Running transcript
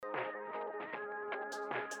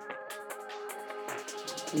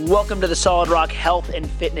Welcome to the Solid Rock Health and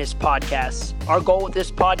Fitness Podcast. Our goal with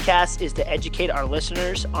this podcast is to educate our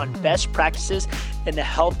listeners on best practices in the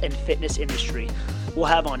health and fitness industry. We'll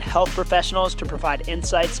have on health professionals to provide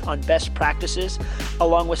insights on best practices,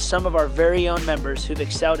 along with some of our very own members who've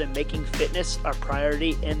excelled in making fitness a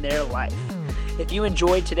priority in their life. If you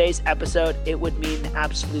enjoyed today's episode, it would mean the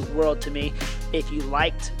absolute world to me if you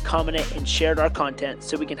liked, commented, and shared our content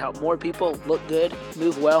so we can help more people look good,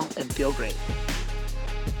 move well, and feel great.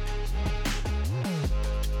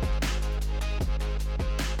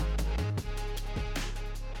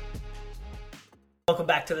 Welcome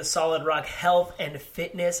back to the Solid Rock Health and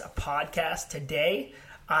Fitness Podcast. Today,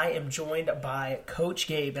 I am joined by Coach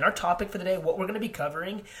Gabe. And our topic for today, what we're going to be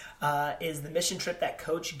covering, is the mission trip that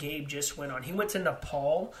Coach Gabe just went on. He went to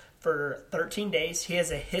Nepal for 13 days. He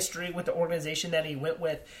has a history with the organization that he went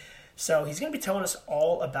with. So he's going to be telling us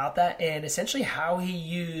all about that and essentially how he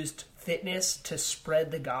used fitness to spread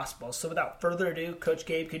the gospel. So without further ado, Coach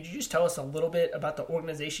Gabe, could you just tell us a little bit about the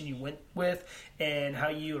organization you went with and how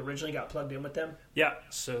you originally got plugged in with them? Yeah,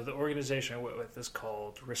 so the organization I went with is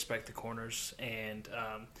called Respect the Corners, and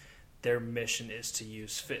their mission is to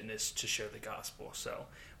use fitness to share the gospel. So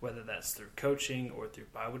whether that's through coaching or through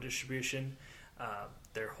Bible distribution,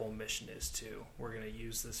 their whole mission is we're going to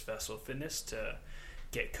use this vessel of fitness to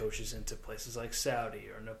get coaches into places like Saudi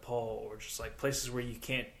or Nepal or just like places where you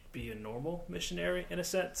can't be a normal missionary in a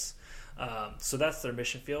sense. So that's their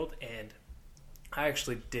mission field, and I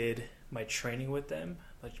actually did my training with them,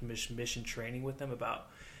 like mission training with them about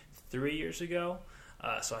 3 years ago.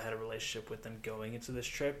 So I had a relationship with them going into this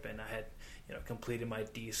trip, and I had completed my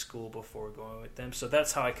D school before going with them. So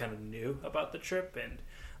that's how I kind of knew about the trip, and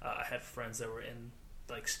I had friends that were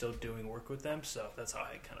still doing work with them. So that's how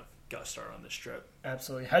I kind of got started on this trip.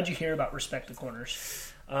 Absolutely. How'd you hear about Respect the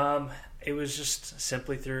Corners? It was just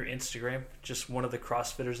simply through Instagram. Just one of the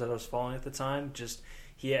CrossFitters that I was following at the time.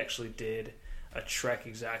 He actually did a trek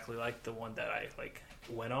exactly like the one that I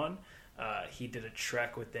went on. He did a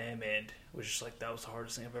trek with them and was just like, that was the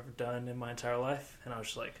hardest thing I've ever done in my entire life. And I was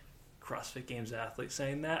just like, CrossFit Games athlete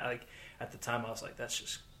saying that. Like at the time, I was like, that's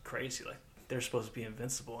just crazy. Like they're supposed to be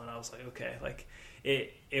invincible. And I was like, okay,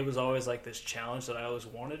 it was always like this challenge that I always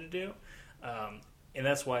wanted to do. And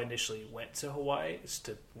that's why I initially went to Hawaii, is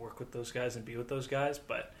to work with those guys and be with those guys.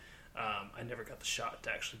 But I never got the shot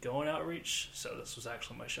to actually go on outreach. So this was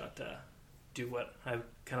actually my shot to do what I've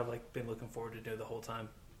kind of been looking forward to do the whole time.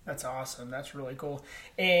 That's awesome. That's really cool.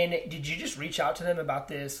 And did you just reach out to them about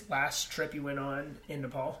this last trip you went on in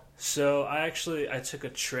Nepal? So I took a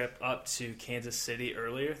trip up to Kansas City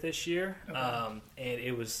earlier this year, okay. And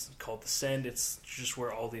it was called The Send. It's just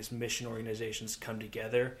where all these mission organizations come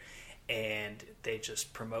together, and they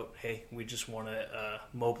just promote, hey, we just want to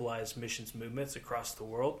mobilize missions movements across the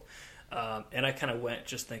world. And I kind of went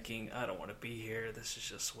just thinking, I don't want to be here. This is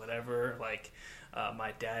just whatever.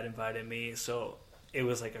 My dad invited me, so it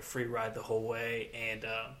was like a free ride the whole way, and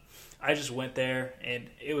I just went there, and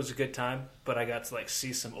it was a good time. But I got to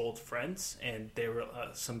see some old friends, and they were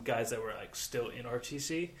some guys that were still in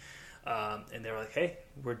RTC, and they were like, "Hey,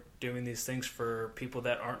 we're doing these things for people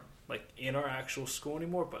that aren't in our actual school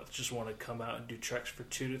anymore, but just want to come out and do treks for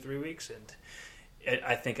 2 to 3 weeks." And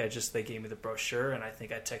I think they gave me the brochure, and I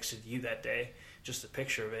think I texted you that day just a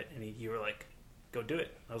picture of it, and you were like, "Go do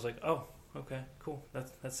it." I was like, "Oh, okay, cool.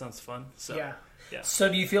 That sounds fun." So yeah. Yeah.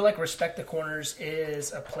 So do you feel like Respect the Corners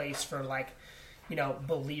is a place for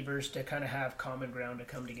believers to kind of have common ground to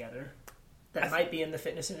come together that might be in the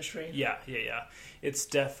fitness industry? Yeah. It's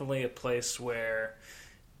definitely a place where,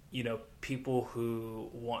 people who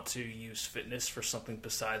want to use fitness for something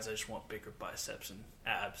besides I just want bigger biceps and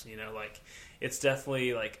abs, it's definitely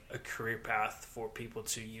a career path for people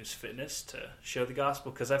to use fitness to show the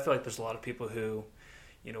gospel. Because I feel like there's a lot of people who,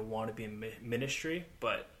 want to be in ministry,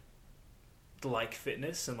 but like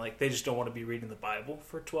fitness, and they just don't want to be reading the Bible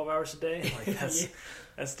for 12 hours a day.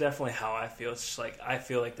 That's definitely how I feel. It's just I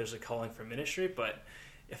feel like there's a calling for ministry, but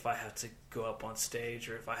if I had to go up on stage,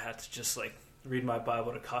 or if I had to just read my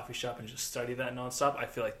Bible at a coffee shop and just study that nonstop, I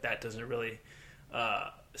feel like that doesn't really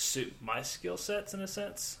suit my skill sets in a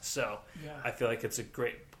sense. So yeah. I feel like it's a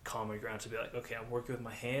great common ground to be like, okay, I'm working with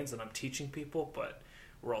my hands and I'm teaching people, but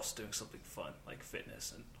we're also doing something fun like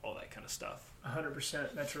fitness and all that kind of stuff.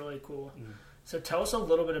 100%. That's really cool. Mm. So tell us a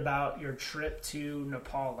little bit about your trip to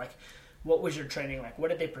Nepal. What was your training like?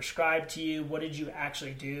 What did they prescribe to you? What did you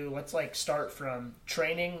actually do? Let's start from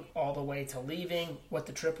training all the way to leaving, what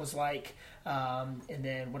the trip was like, and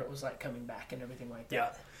then what it was like coming back and everything like that.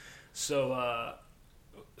 Yeah.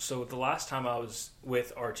 So the last time I was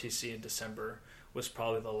with RTC in December was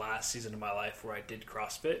probably the last season of my life where I did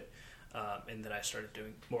CrossFit. And then I started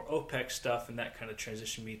doing more OPEC stuff, and that kind of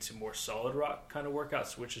transitioned me to more solid rock kind of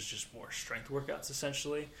workouts, which is just more strength workouts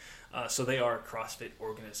essentially. So they are a CrossFit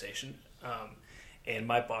organization, and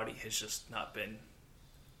my body has just not been.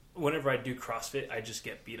 Whenever I do CrossFit, I just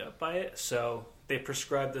get beat up by it. So they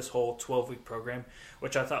prescribed this whole 12-week program,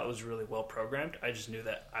 which I thought was really well programmed. I just knew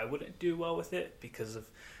that I wouldn't do well with it because of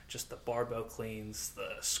just the barbell cleans,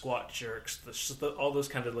 the squat jerks, all those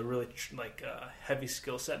kind of really heavy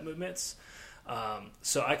skill set movements.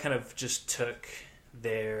 So I kind of just took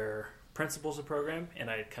their principles of program and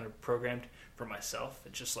I kind of programmed for myself.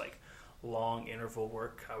 It's just like long interval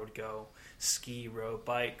work. I would go ski, row,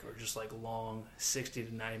 bike, or just like long 60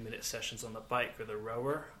 to 90 minute sessions on the bike or the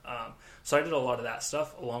rower. So I did a lot of that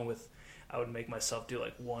stuff, along with I would make myself do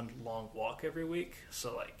like one long walk every week.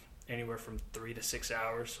 So like anywhere from 3 to 6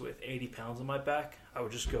 hours with 80 pounds on my back. I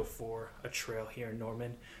would just go for a trail here in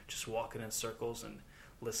Norman, just walking in circles and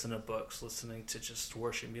listening to books, listening to just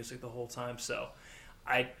worship music the whole time. So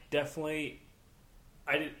I definitely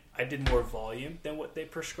I did more volume than what they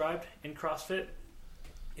prescribed in CrossFit.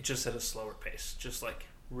 It just at a slower pace, just like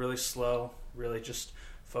really slow, really just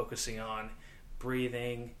focusing on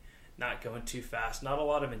breathing, not going too fast, not a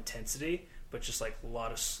lot of intensity, but just like a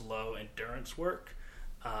lot of slow endurance work.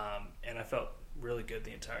 And I felt really good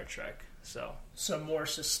the entire trek. So some more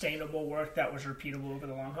sustainable work that was repeatable over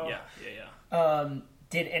the long haul. Yeah.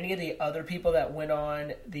 Did any of the other people that went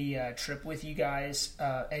on the trip with you guys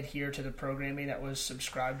adhere to the programming that was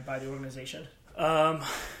subscribed by the organization? I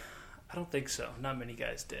don't think so. Not many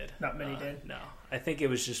guys did. Not many did? No. I think it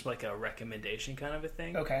was just like a recommendation kind of a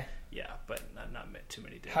thing. Okay. Yeah, but not too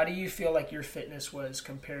many did. How do you feel like your fitness was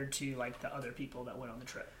compared to like the other people that went on the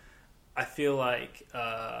trip? I feel like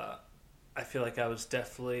I was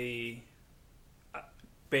definitely,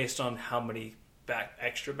 based on how many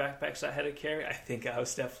extra backpacks I had to carry, I think I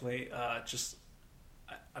was definitely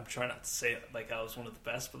I'm trying not to say it like I was one of the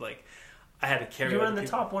best, but like I had to carry. You were in the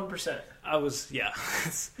top 1%. I was, yeah.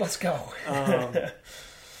 Let's go.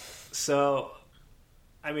 So,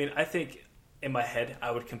 I mean, I think in my head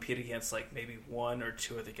I would compete against like maybe one or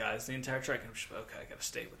two other guys the entire trek. And I'm just okay, I gotta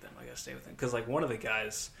stay with them. Because like one of the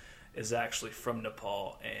guys is actually from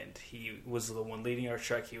Nepal, and he was the one leading our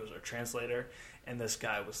trek. He was our translator, and this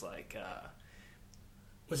guy was like.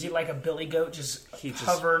 Was he like a billy goat, just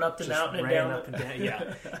hovering up the mountain and down? Up and down,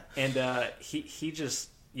 yeah. And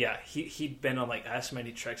he'd been on like as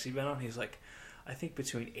many treks he'd been on. He's like, I think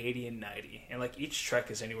between 80 and 90, and like each trek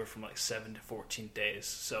is anywhere from like 7 to 14 days.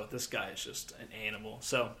 So this guy is just an animal.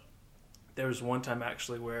 So there was one time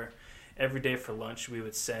actually where every day for lunch we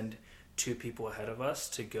would send 2 people ahead of us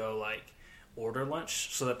to go like order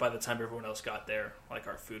lunch, so that by the time everyone else got there, like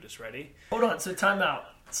our food is ready. Hold on, so time out.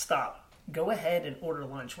 Stop. Go ahead and order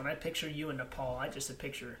lunch. When I picture you in Nepal, I just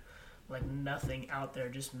picture like nothing out there,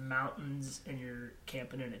 just mountains, and you're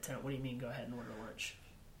camping in a tent. What do you mean? Go ahead and order lunch.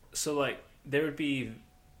 So like there would be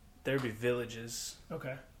villages.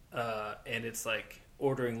 Okay. And it's like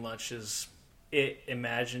ordering lunches.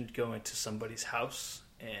 Imagined going to somebody's house,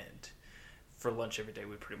 and for lunch every day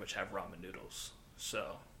we pretty much have ramen noodles.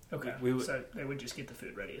 So okay, so they would just get the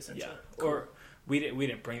food ready essentially. Yeah. Cool. Or we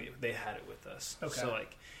didn't bring it; they had it with us. Okay. So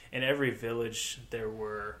like in every village there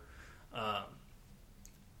were,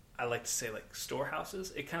 I like to say like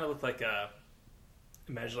storehouses. It kind of looked like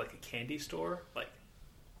imagine like a candy store. Like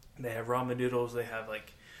they have ramen noodles. They have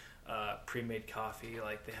like pre-made coffee.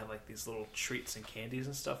 Like they have like these little treats and candies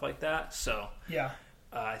and stuff like that. So yeah.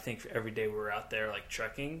 I think for every day we were out there like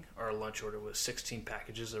trekking, our lunch order was 16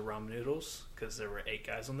 packages of ramen noodles because there were 8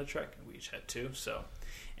 guys on the trek and we each had 2. So,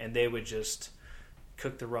 and they would just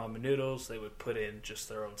cook the ramen noodles. They would put in just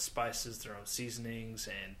their own spices, their own seasonings,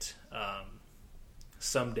 and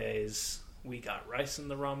some days we got rice in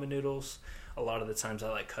the ramen noodles. A lot of the times I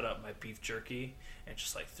like cut up my beef jerky and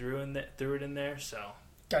just like threw it in there. So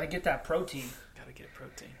gotta get that protein. Gotta get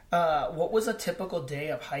protein. What was a typical day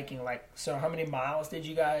of hiking like? So how many miles did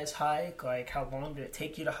you guys hike? Like how long did it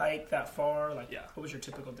take you to hike that far? Like yeah. What was your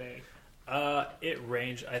typical day? It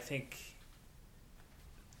ranged. I think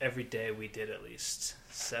every day we did at least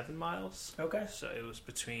 7 miles. Okay. So it was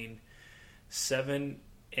between 7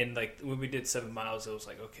 and like when we did 7 miles, it was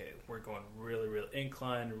like, okay, we're going really, really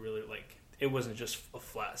incline, really like it wasn't just a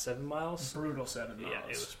flat 7 miles. Brutal 7 miles. Yeah,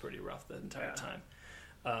 it was pretty rough the entire time.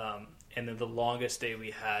 And then the longest day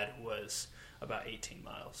we had was about 18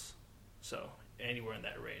 miles. So anywhere in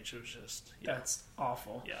that range, it was just... Yeah. That's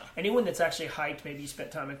awful. Yeah. Anyone that's actually hiked, maybe you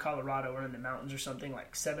spent time in Colorado or in the mountains or something,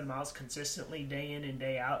 like 7 miles consistently day in and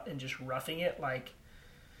day out and just roughing it, like...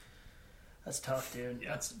 That's tough, dude. Yeah.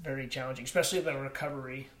 That's very challenging, especially the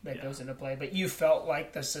recovery that Yeah. goes into play. But you felt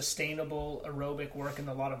like the sustainable aerobic work and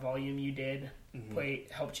a lot of volume you did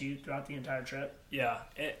helped you throughout the entire trip. Yeah,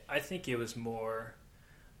 I think it was more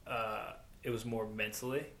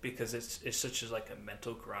mentally, because it's such as like a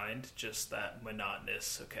mental grind, just that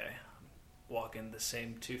monotonous. Okay, I'm walking the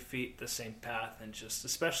same 2 feet, the same path, and just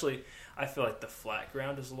especially I feel like the flat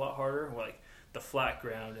ground is a lot harder. Like the flat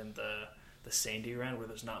ground and the sandy ground where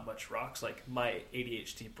there's not much rocks. Like my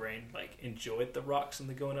ADHD brain like enjoyed the rocks and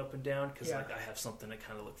the going up and down, because like I have something to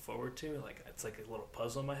kind of look forward to. Like it's like a little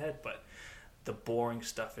puzzle in my head. But the boring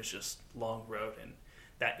stuff is just long road, and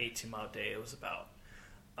that 18-mile day, it was about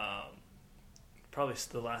probably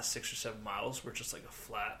the last 6 or 7 miles were just like a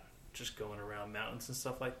flat, just going around mountains and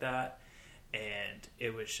stuff like that. And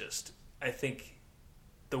it was just, I think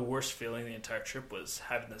the worst feeling the entire trip was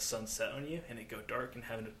having the sun set on you and it go dark and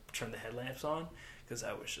having to turn the headlamps on, because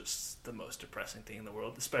that was just the most depressing thing in the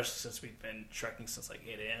world, especially since we've been trekking since like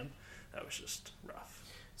 8 a.m. That was just rough.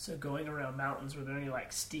 So going around mountains, were there any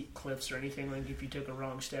like steep cliffs or anything, like if you took a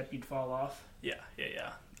wrong step you'd fall off? Yeah.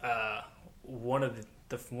 One of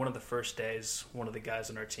the first days, one of the guys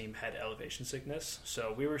on our team had elevation sickness,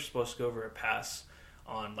 so we were supposed to go over a pass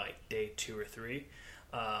on like day 2 or 3,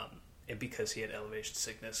 and because he had elevation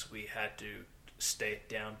sickness, we had to stay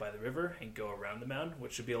down by the river and go around the mountain,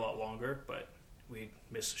 which would be a lot longer, but we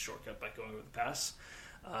missed a shortcut by going over the pass.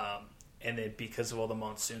 And then because of all the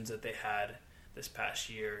monsoons that they had this past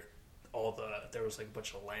year, there was like a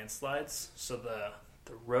bunch of landslides, so the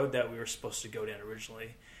road that we were supposed to go down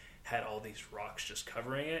originally had all these rocks just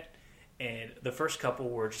covering it. And the first couple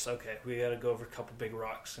were just, okay, we got to go over a couple big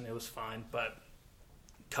rocks, and it was fine. But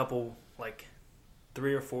couple, like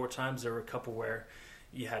 3 or 4 times, there were a couple where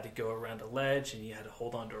you had to go around a ledge and you had to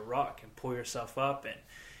hold onto a rock and pull yourself up. And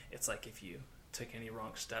it's like if you took any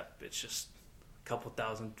wrong step, it's just a couple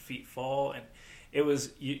 1,000 feet fall. And it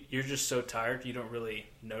was, you're just so tired, you don't really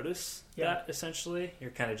notice that, essentially.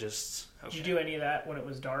 You're kind of just, okay. Did you do any of that when it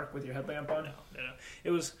was dark with your headlamp on? No.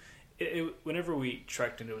 It was, whenever we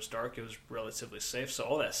trekked and it was dark, it was relatively safe. So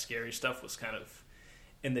all that scary stuff was kind of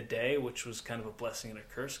in the day, which was kind of a blessing and a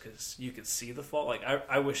curse, because you could see the fall. Like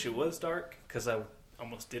I wish it was dark, because I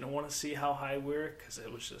almost didn't want to see how high we were, because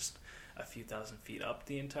it was just a few thousand feet up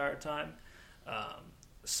the entire time.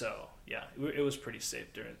 So yeah, it was pretty safe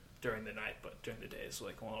during the night, but during the day is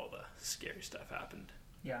like when all the scary stuff happened.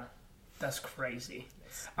 Yeah, that's crazy.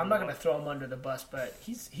 I'm not going to throw him under the bus, but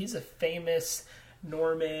he's a famous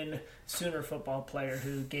Norman Sooner football player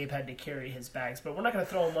who Gabe had to carry his bags. But we're not going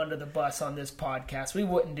to throw him under the bus on this podcast. We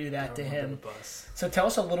wouldn't do that to him. So tell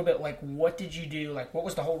us a little bit, like, what did you do? Like, what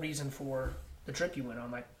was the whole reason for the trip you went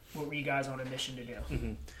on? Like, what were you guys on a mission to do?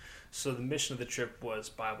 Mm-hmm. So the mission of the trip was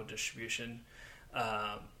Bible distribution.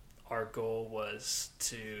 Our goal was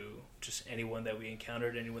to just anyone that we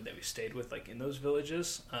encountered, anyone that we stayed with, like in those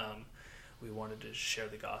villages, we wanted to share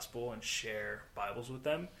the gospel and share Bibles with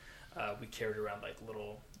them. We carried around like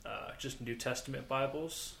little, just New Testament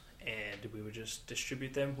Bibles, and we would just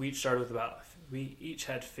distribute them. We each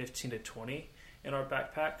had 15 to 20 in our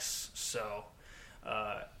backpacks. So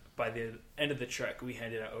by the end of the trek, we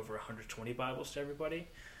handed out over 120 Bibles to everybody,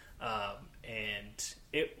 and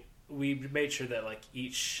we made sure that like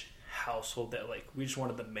each household, that like we just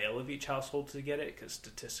wanted the male of each household to get it, because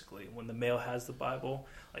statistically when the male has the Bible,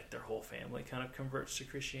 like their whole family kind of converts to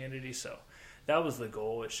Christianity. So that was the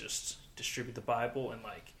goal, is just distribute the Bible and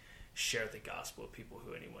like share the gospel with people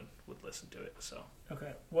who anyone would listen to it. So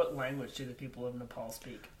okay, what language do the people of Nepal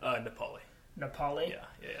speak? Nepali. Nepali?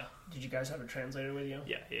 Yeah. Did you guys have a translator with you?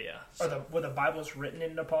 Yeah. So, were the Bibles written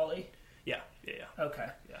in Nepali? Yeah. Okay.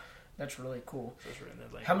 Yeah. That's really cool. So it's written in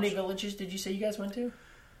language. How many villages did you say you guys went to?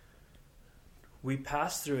 We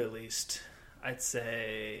passed through at least, I'd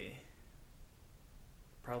say,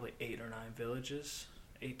 probably 8 or 9 villages,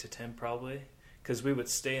 8 to 10 probably, because we would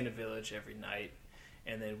stay in a village every night,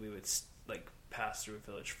 and then we would like pass through a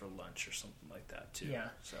village for lunch or something like that too. Yeah.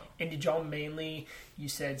 So. And did y'all mainly? You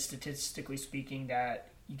said statistically speaking that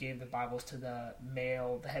you gave the Bibles to the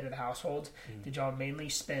male, the head of the household. Mm-hmm. Did y'all mainly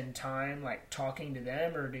spend time like talking to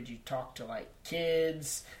them, or did you talk to like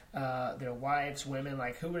kids, their wives, women?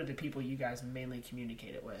 Like, who were the people you guys mainly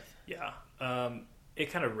communicated with? Yeah, it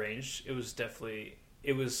kind of ranged.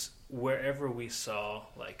 It was wherever we saw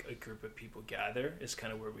like a group of people gather is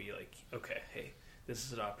kind of where we like, okay, hey, this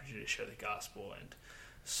is an opportunity to share the gospel. And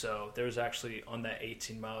so there was actually, on that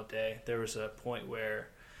 18-mile day, there was a point where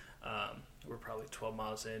we're probably 12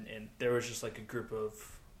 miles in, and there was just like a group of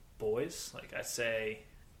boys, like I'd say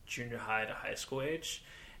junior high to high school age,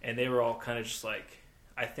 and they were all kind of just like,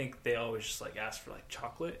 I think they always just like ask for like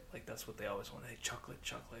chocolate. Like that's what they always want. Hey, chocolate.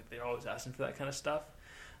 They're always asking for that kind of stuff.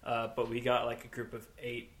 But we got like a group of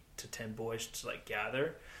 8 to 10 boys to like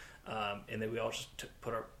gather, and then we all just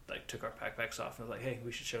took our backpacks off and was like, hey,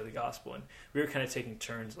 we should share the gospel. And we were kind of taking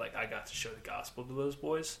turns. Like I got to show the gospel to those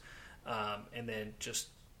boys, and then just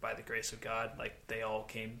by the grace of God, like they all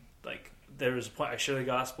came. Like there was a point I showed the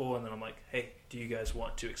gospel, and then I'm like, hey, do you guys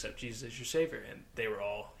want to accept Jesus as your Savior? And they were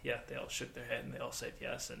all, yeah, they all shook their head and they all said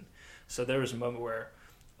yes. And so there was a moment where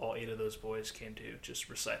all 8 of those boys came to just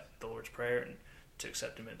recite the Lord's Prayer and to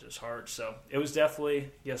accept him into his heart. So it was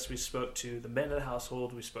definitely, yes, we spoke to the men of the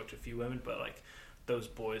household, we spoke to a few women, but like those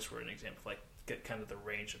boys were an example of like get kind of the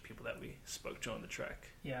range of people that we spoke to on the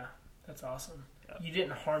trek. Yeah, that's awesome. Yep. You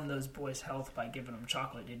didn't harm those boys' health by giving them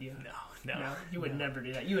chocolate, did you? No, you would never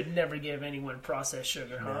do that. You would never give anyone processed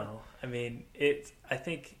sugar, huh? No, I mean I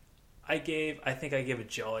think I gave a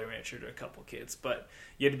Jolly Rancher to a couple kids, but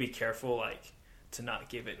you had to be careful, like to not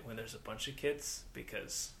give it when there's a bunch of kids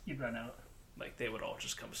because you'd run out. Like they would all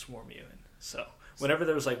just come swarm you, and so whenever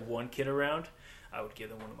there was like one kid around, I would give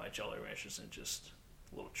them one of my Jolly Ranchers and just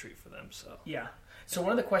a little treat for them. So yeah. So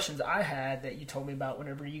one of the questions I had that you told me about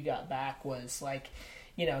whenever you got back was like,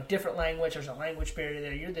 you know, different language. There's a language barrier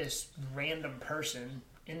there. You're this random person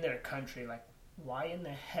in their country. Like, why in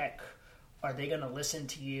the heck are they going to listen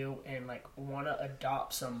to you and like want to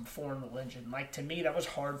adopt some foreign religion? Like to me, that was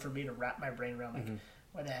hard for me to wrap my brain around. Like,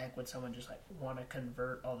 why the heck would someone just like want to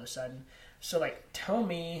convert all of a sudden? So like, tell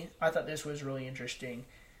me. I thought this was really interesting.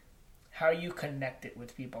 How you connected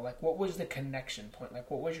with people. Like, what was the connection point?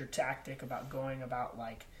 Like, what was your tactic about going about,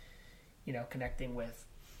 like, you know, connecting with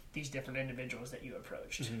these different individuals that you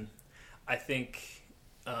approached? Mm-hmm. I think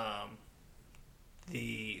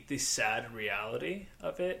the sad reality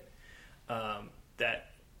of it,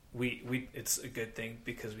 that we it's a good thing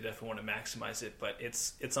because we definitely want to maximize it, but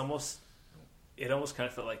it almost kind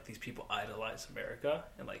of felt like these people idolize America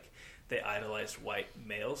and like they idolized white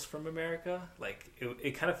males from America. Like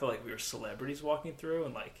it kind of felt like we were celebrities walking through,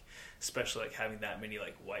 and like especially like having that many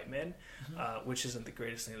like white men, which isn't the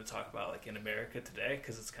greatest thing to talk about like in America today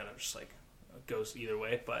because it's kind of just like it goes either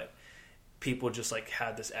way. But people just like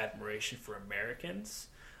had this admiration for Americans,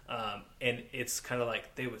 and it's kind of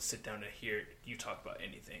like they would sit down to hear you talk about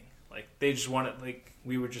anything. Like they just wanted, like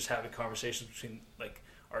we were just having conversations between like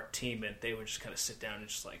our team, and they would just kind of sit down and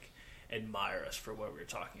just like admire us for what we were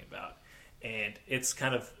talking about. And it's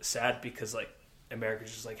kind of sad because like America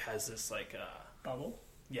just like has this like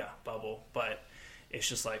bubble, but it's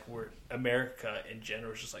just like America in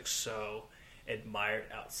general is just like so admired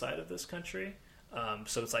outside of this country,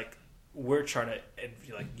 so it's like we're trying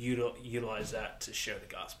to like utilize that to share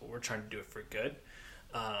the gospel. We're trying to do it for good,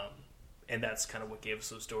 and that's kind of what gave us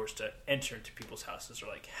those doors to enter into people's houses or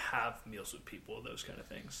like have meals with people, those kind of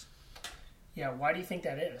things. Yeah, why do you think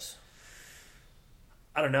that is?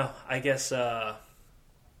 I don't know. I guess I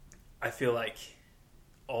feel like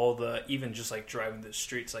even just like driving the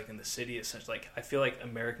streets like in the city, essentially, like I feel like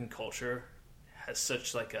American culture has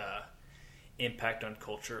such like a impact on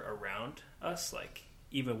culture around us. Like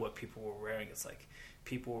even what people were wearing, it's like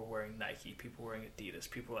people were wearing Nike, people were wearing Adidas,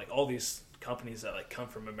 people like all these companies that like come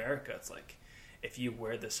from America. It's like if you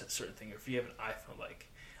wear this certain thing, or if you have an iPhone,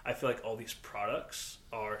 like I feel like all these products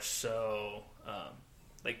are so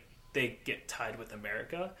like they get tied with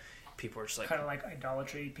America. People are just like kind of like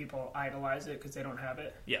idolatry. People idolize it because they don't have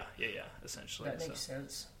it. Yeah, essentially. That makes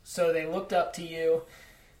sense. So they looked up to you,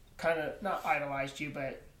 kind of not idolized you,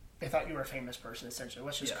 but they thought you were a famous person, essentially.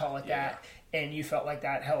 Let's just call it that. Yeah. And you felt like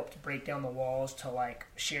that helped break down the walls to like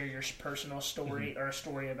share your personal story or a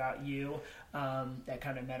story about you that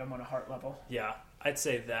kind of met them on a heart level. Yeah, I'd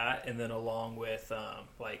say that, and then along with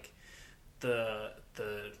like the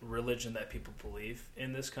religion that people believe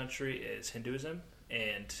in this country is Hinduism,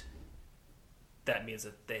 and that means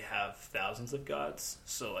that they have thousands of gods.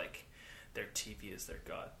 So like their TV is their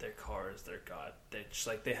god, their car is their god. They just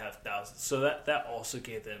like they have thousands. So that also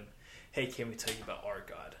gave them, hey, can we tell you about our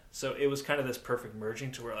God? So it was kind of this perfect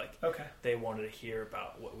merging to where like they wanted to hear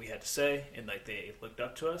about what we had to say, and like they looked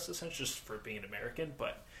up to us essentially just for being American,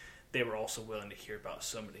 but they were also willing to hear about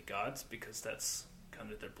so many gods because that's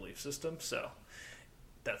kind of their belief system. So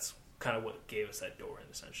that's kind of what gave us that door in,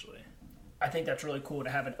 essentially. I think that's really cool to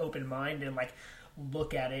have an open mind and like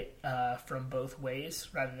look at it from both ways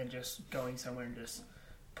rather than just going somewhere and just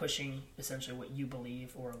pushing essentially what you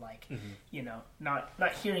believe or like you know not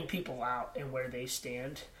hearing people out and where they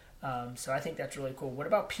stand. So I think that's really cool. What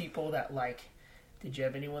about people that like, did you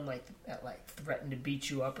have anyone like that like threatened to beat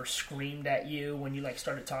you up or screamed at you when you like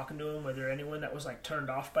started talking to them? Were there anyone that was like turned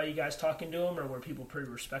off by you guys talking to them, or were people pretty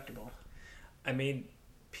respectable? I mean,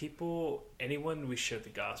 anyone we shared the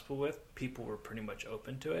gospel with, people were pretty much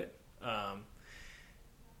open to it.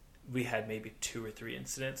 We had maybe 2 or 3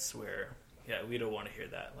 incidents where, we don't want to hear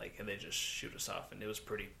that, like, and they just shoot us off, and it was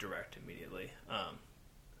pretty direct immediately.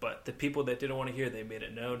 But the people that didn't want to hear, they made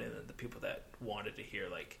it known, and then the people that wanted to hear,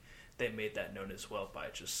 like, they made that known as well by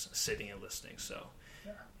just sitting and listening. So,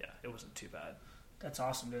 it wasn't too bad. That's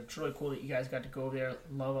awesome, dude. It's really cool that you guys got to go over there,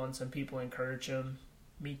 love on some people, encourage them,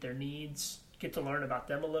 meet their needs, get to learn about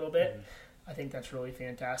them a little bit. I think that's really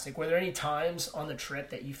fantastic. Were there any times on the trip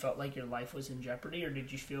that you felt like your life was in jeopardy, or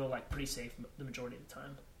did you feel like pretty safe the majority of the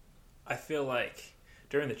time? I feel like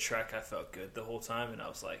during the trek, I felt good the whole time, and I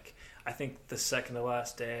was like, I think the second to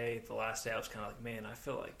last day, I was kind of like, man, I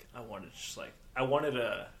feel like I wanted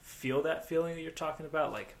to feel that feeling that you're talking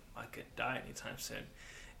about, like I could die anytime soon.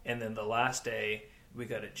 And then the last day, we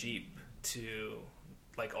got a Jeep to,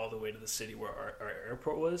 like, all the way to the city where our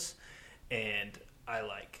airport was, and I,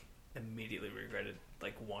 like, immediately regretted,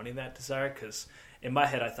 like, wanting that desire, because in my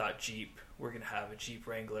head I thought we're going to have a Jeep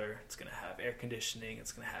Wrangler, it's going to have air conditioning,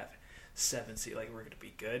 it's going to have 7-seat, like, we're going to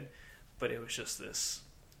be good. But it was just this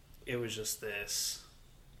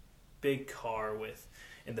big car with,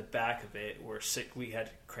 in the back of it, we had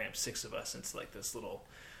cramped 6 of us into, like, this little,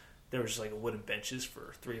 there was just, like, wooden benches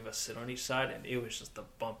for 3 of us to sit on each side, and it was just the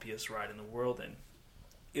bumpiest ride in the world. And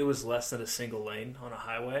it was less than a single lane on a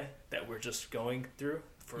highway that we're just going through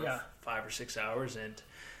for 5 or 6 hours. And,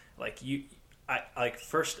 like,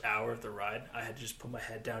 first hour of the ride, I had to just put my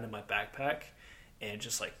head down in my backpack and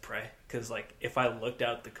just, like, pray. Because, like, if I looked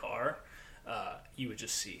out the car, you would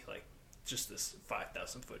just see, like, just this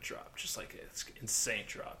 5,000-foot drop. Just, like, it's insane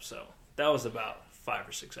drop. So that was about 5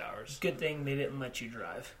 or 6 hours. Good thing they didn't let you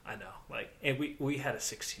drive. I know. Like, and we had a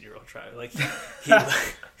 16-year-old driver. Like,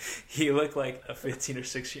 he looked like a 15 or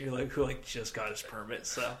 16-year-old who, like, just got his permit.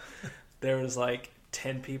 So there was, like,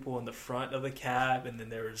 10 people in the front of the cab, and then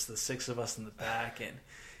there was the 6 of us in the back, and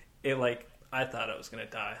it, like, I thought I was gonna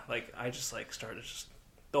die. Like, I just, like, started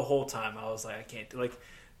the whole time I was like, I can't do, like,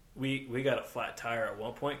 we got a flat tire at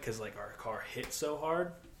one point because, like, our car hit so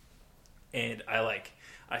hard, and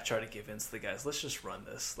I tried to give in to the guys, let's just run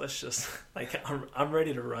this. Let's just, like, I'm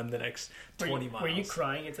ready to run the next 20 miles. Were you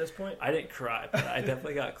crying at this point? I didn't cry, but I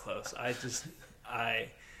definitely got close. I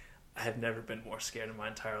have never been more scared in my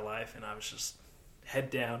entire life, and I was just head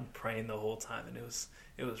down praying the whole time, and it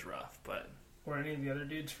was rough. But were any of the other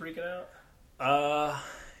dudes freaking out?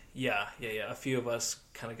 Yeah. A few of us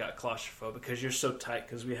kind of got claustrophobic because you're so tight,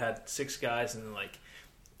 because we had 6 guys and then, like,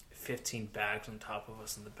 15 bags on top of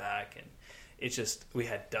us in the back, and we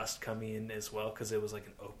had dust coming in as well because it was, like,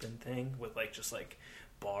 an open thing with, like, just, like,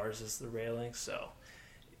 bars as the railing. So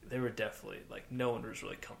they were definitely, like, no one was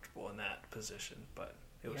really comfortable in that position, but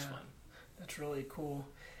it was fun. That's really cool.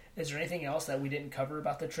 Is there anything else that we didn't cover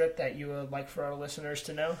about the trip that you would like for our listeners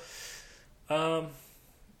to know?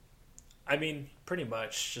 I mean, pretty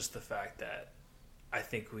much just the fact that I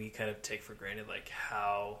think we kind of take for granted, like,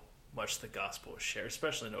 how much the gospel is shared,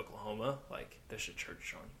 especially in Oklahoma. Like, there's a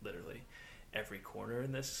church on literally every corner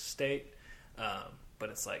in this state. But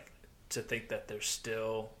it's like, to think that there's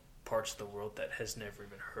still parts of the world that has never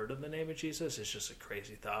even heard of the name of Jesus is just a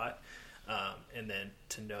crazy thought. And then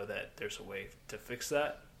to know that there's a way to fix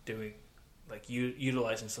that,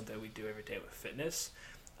 utilizing something that we do every day with fitness,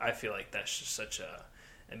 I feel like that's just such a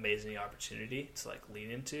amazing opportunity to, like, lean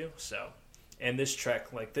into. So, and this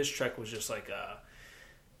trek was just like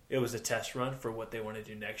it was a test run for what they want to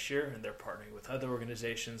do next year, and they're partnering with other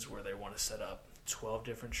organizations where they want to set up 12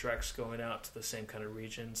 different treks going out to the same kind of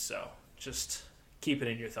region. So just keep it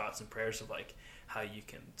in your thoughts and prayers of, like, how you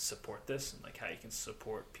can support this, and, like, how you can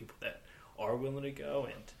support people that are willing to go,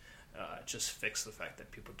 and just fix the fact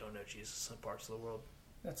that people don't know Jesus in parts of the world.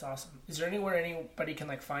 That's awesome. Is there anywhere anybody can,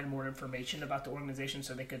 like, find more information about the organization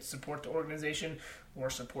so they could support the organization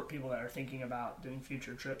or support people that are thinking about doing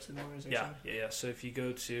future trips in the organization? Yeah. So if you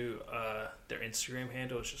go to their Instagram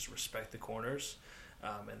handle, it's just Respect the Corners,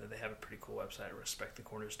 and then they have a pretty cool website at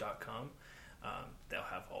respectthecorners.com. They'll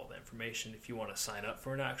have all the information. If you want to sign up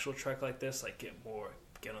for an actual trek like this, like, get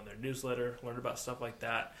on their newsletter, learn about stuff like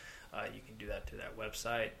that, you can do that through that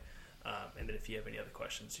website. And then if you have any other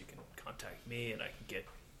questions, you can contact me, and I can get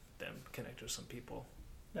them connected with some people.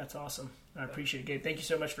 That's awesome. I appreciate it, Gabe. Thank you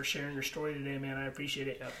so much for sharing your story today, man. I appreciate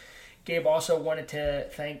it. Yep. Gabe also wanted to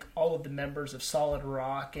thank all of the members of Solid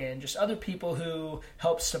Rock and just other people who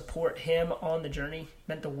helped support him on the journey. It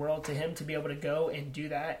meant the world to him to be able to go and do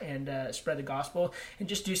that and spread the gospel and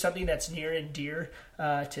just do something that's near and dear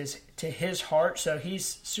to his heart. So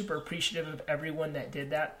he's super appreciative of everyone that did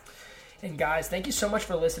that. And guys, thank you so much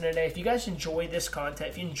for listening today. If you guys enjoy this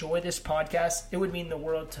content, if you enjoy this podcast, it would mean the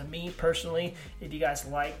world to me personally if you guys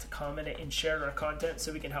liked, commented, and shared our content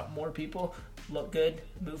so we can help more people look good,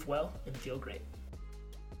 move well, and feel great.